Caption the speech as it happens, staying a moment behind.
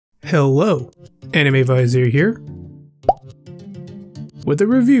Hello, Anime VISOR here, with a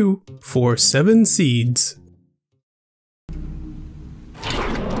review for 7SEEDS.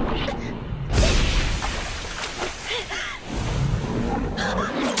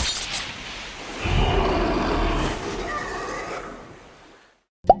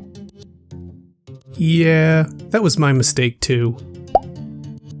 Yeah, that was my mistake too.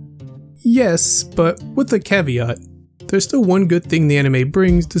 Yes, but with a caveat. There's still one good thing the anime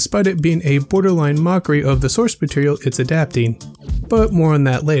brings despite it being a borderline mockery of the source material it's adapting. But more on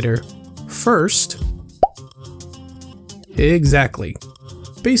that later. First... Exactly.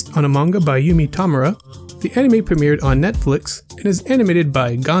 Based on a manga by Yumi Tamura, the anime premiered on Netflix and is animated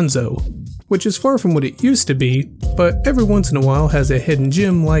by Gonzo, which is far from what it used to be, but every once in a while has a hidden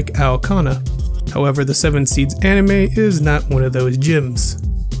gem like Aokana. However, the 7SEEDS anime is not one of those gems.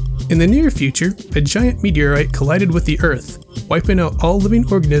 In the near future, a giant meteorite collided with the Earth, wiping out all living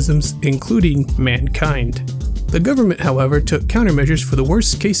organisms, including mankind. The government, however, took countermeasures for the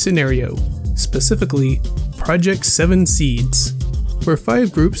worst-case scenario, specifically Project 7SEEDS, where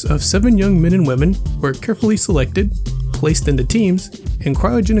 5 groups of 7 young men and women were carefully selected, placed into teams, and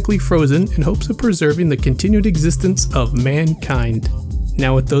cryogenically frozen in hopes of preserving the continued existence of mankind.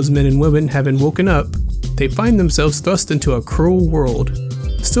 Now with those men and women having woken up, they find themselves thrust into a cruel world.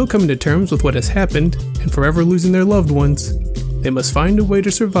 Still coming to terms with what has happened, and forever losing their loved ones, they must find a way to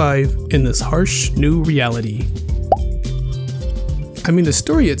survive in this harsh new reality. I mean, the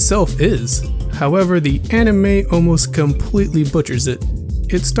story itself is. However, the anime almost completely butchers it.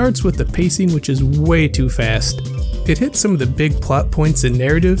 It starts with the pacing, which is way too fast. It hits some of the big plot points and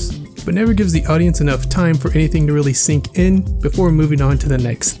narratives, but never gives the audience enough time for anything to really sink in before moving on to the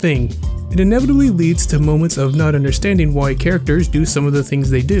next thing. It inevitably leads to moments of not understanding why characters do some of the things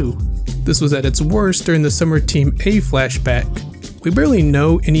they do. This was at its worst during the Summer Team A flashback. We barely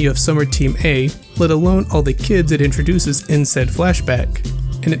know any of Summer Team A, let alone all the kids it introduces in said flashback,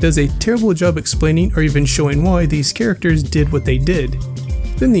 and it does a terrible job explaining or even showing why these characters did what they did.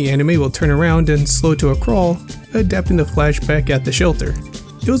 Then the anime will turn around and slow to a crawl, adapting the flashback at the shelter.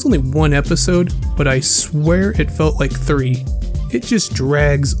 It was only 1 episode, but I swear it felt like 3. It just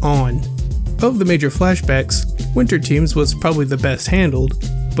drags on. Of the major flashbacks, Winter Teams was probably the best handled,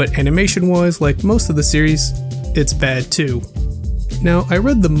 but animation-wise, like most of the series, it's bad too. Now, I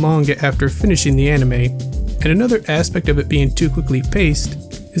read the manga after finishing the anime, and another aspect of it being too quickly paced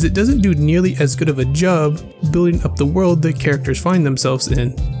is it doesn't do nearly as good of a job building up the world the characters find themselves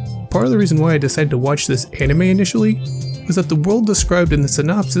in. Part of the reason why I decided to watch this anime initially was that the world described in the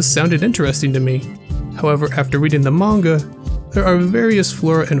synopsis sounded interesting to me. However, after reading the manga, there are various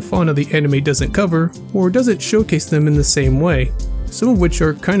flora and fauna the anime doesn't cover, or doesn't showcase them in the same way, some of which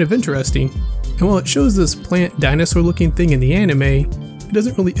are kind of interesting. And while it shows this plant dinosaur looking thing in the anime, it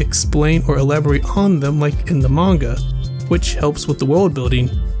doesn't really explain or elaborate on them like in the manga, which helps with the world building.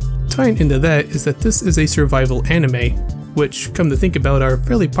 Tying into that is that this is a survival anime, which, come to think about, are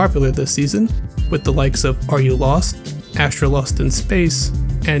fairly popular this season, with the likes of Are You Lost?, Astra Lost in Space,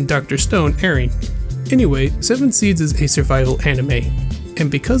 and Dr. Stone airing. Anyway, 7SEEDS is a survival anime, and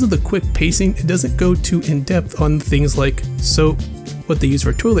because of the quick pacing, it doesn't go too in-depth on things like soap, what they use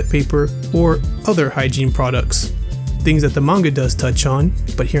for toilet paper, or other hygiene products. Things that the manga does touch on,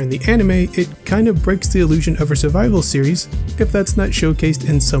 but here in the anime, it kind of breaks the illusion of a survival series if that's not showcased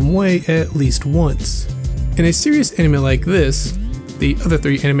in some way at least once. In a serious anime like this, the other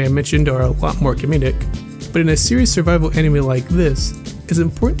 3 anime I mentioned are a lot more comedic, but in a serious survival anime like this, it's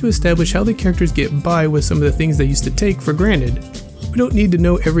important to establish how the characters get by with some of the things they used to take for granted. We don't need to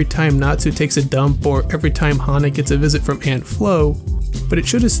know every time Natsu takes a dump or every time Hana gets a visit from Aunt Flo, but it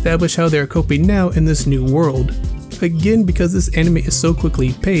should establish how they are coping now in this new world. Again, because this anime is so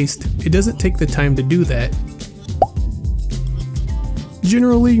quickly paced, it doesn't take the time to do that.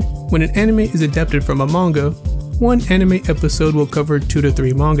 Generally, when an anime is adapted from a manga, 1 anime episode will cover 2 to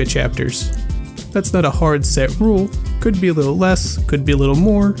 3 manga chapters. That's not a hard set rule, could be a little less, could be a little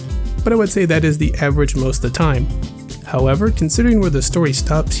more, but I would say that is the average most of the time. However, considering where the story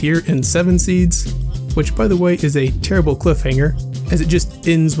stops here in 7SEEDS, which by the way is a terrible cliffhanger, as it just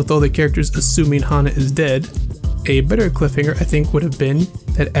ends with all the characters assuming Hana is dead, a better cliffhanger I think would have been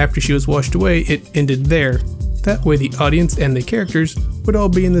that after she was washed away it ended there. That way the audience and the characters would all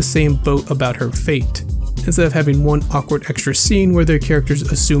be in the same boat about her fate, instead of having one awkward extra scene where their characters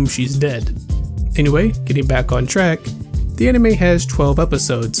assume she's dead. Anyway, getting back on track, the anime has 12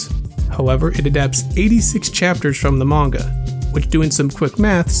 episodes. However, it adapts 86 chapters from the manga, which doing some quick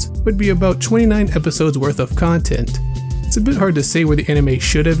maths would be about 29 episodes worth of content. It's a bit hard to say where the anime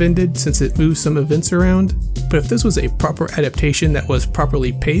should have ended since it moves some events around, but if this was a proper adaptation that was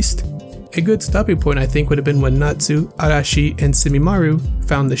properly paced, a good stopping point I think would have been when Natsu, Arashi, and Semimaru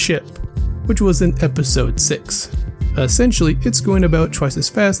found the ship, which was in episode 6. Essentially, it's going about twice as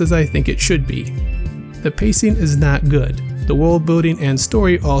fast as I think it should be. The pacing is not good, the world building and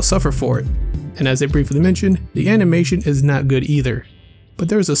story all suffer for it, and as I briefly mentioned, the animation is not good either. But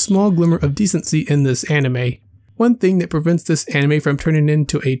there is a small glimmer of decency in this anime, one thing that prevents this anime from turning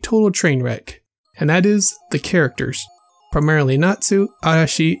into a total train wreck, and that is the characters, primarily Natsu,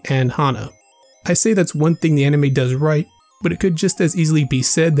 Arashi, and Hana. I say that's one thing the anime does right, but it could just as easily be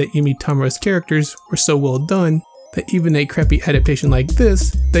said that Yumi Tamura's characters were so well done that even a crappy adaptation like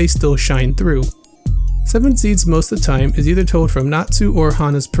this, they still shine through. 7SEEDS most of the time is either told from Natsu or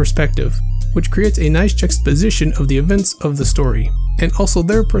Hana's perspective, which creates a nice juxtaposition of the events of the story, and also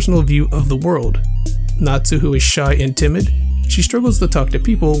their personal view of the world. Natsu, who is shy and timid, she struggles to talk to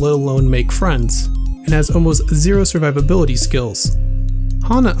people, let alone make friends, and has almost zero survivability skills.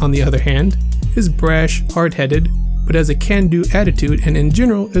 Hana, on the other hand, is brash, hard-headed, but has a can-do attitude and in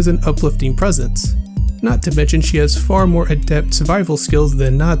general is an uplifting presence. Not to mention she has far more adept survival skills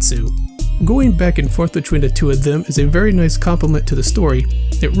than Natsu. Going back and forth between the two of them is a very nice compliment to the story.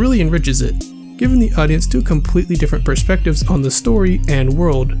 It really enriches it, giving the audience two completely different perspectives on the story and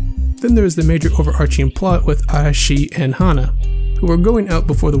world. Then there is the major overarching plot with Arashi and Hana, who are going out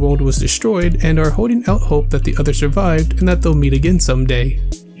before the world was destroyed and are holding out hope that the others survived and that they'll meet again someday.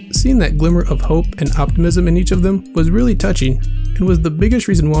 Seeing that glimmer of hope and optimism in each of them was really touching, and was the biggest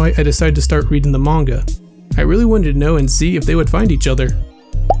reason why I decided to start reading the manga. I really wanted to know and see if they would find each other.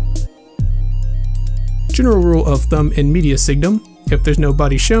 General rule of thumb in media SiGNUM, if there's no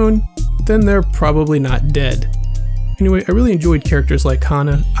body shown, then they're probably not dead. Anyway, I really enjoyed characters like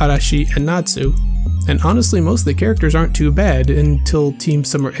Hana, Arashi, and Natsu, and honestly most of the characters aren't too bad until Team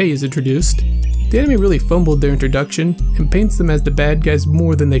Summer A is introduced. The anime really fumbled their introduction and paints them as the bad guys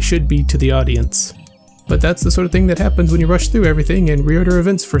more than they should be to the audience. But that's the sort of thing that happens when you rush through everything and reorder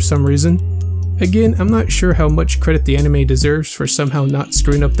events for some reason. Again, I'm not sure how much credit the anime deserves for somehow not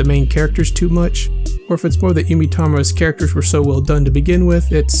screwing up the main characters too much, or if it's more that Yumi Tamura's characters were so well done to begin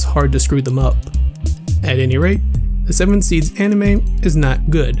with, it's hard to screw them up. At any rate, the 7SEEDS anime is not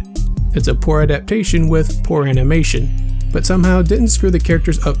good. It's a poor adaptation with poor animation, but somehow didn't screw the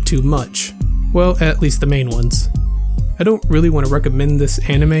characters up too much. Well, at least the main ones. I don't really want to recommend this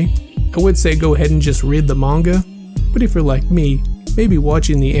anime. I would say go ahead and just read the manga, but if you're like me, maybe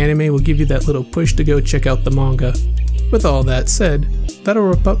watching the anime will give you that little push to go check out the manga. With all that said, that'll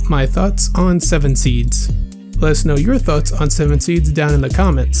wrap up my thoughts on 7SEEDS. Let us know your thoughts on 7SEEDS down in the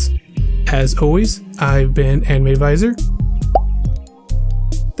comments. As always, I've been Anime VISOR.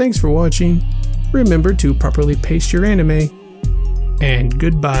 Thanks for watching, remember to properly pace your anime, and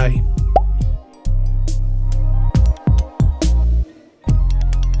goodbye.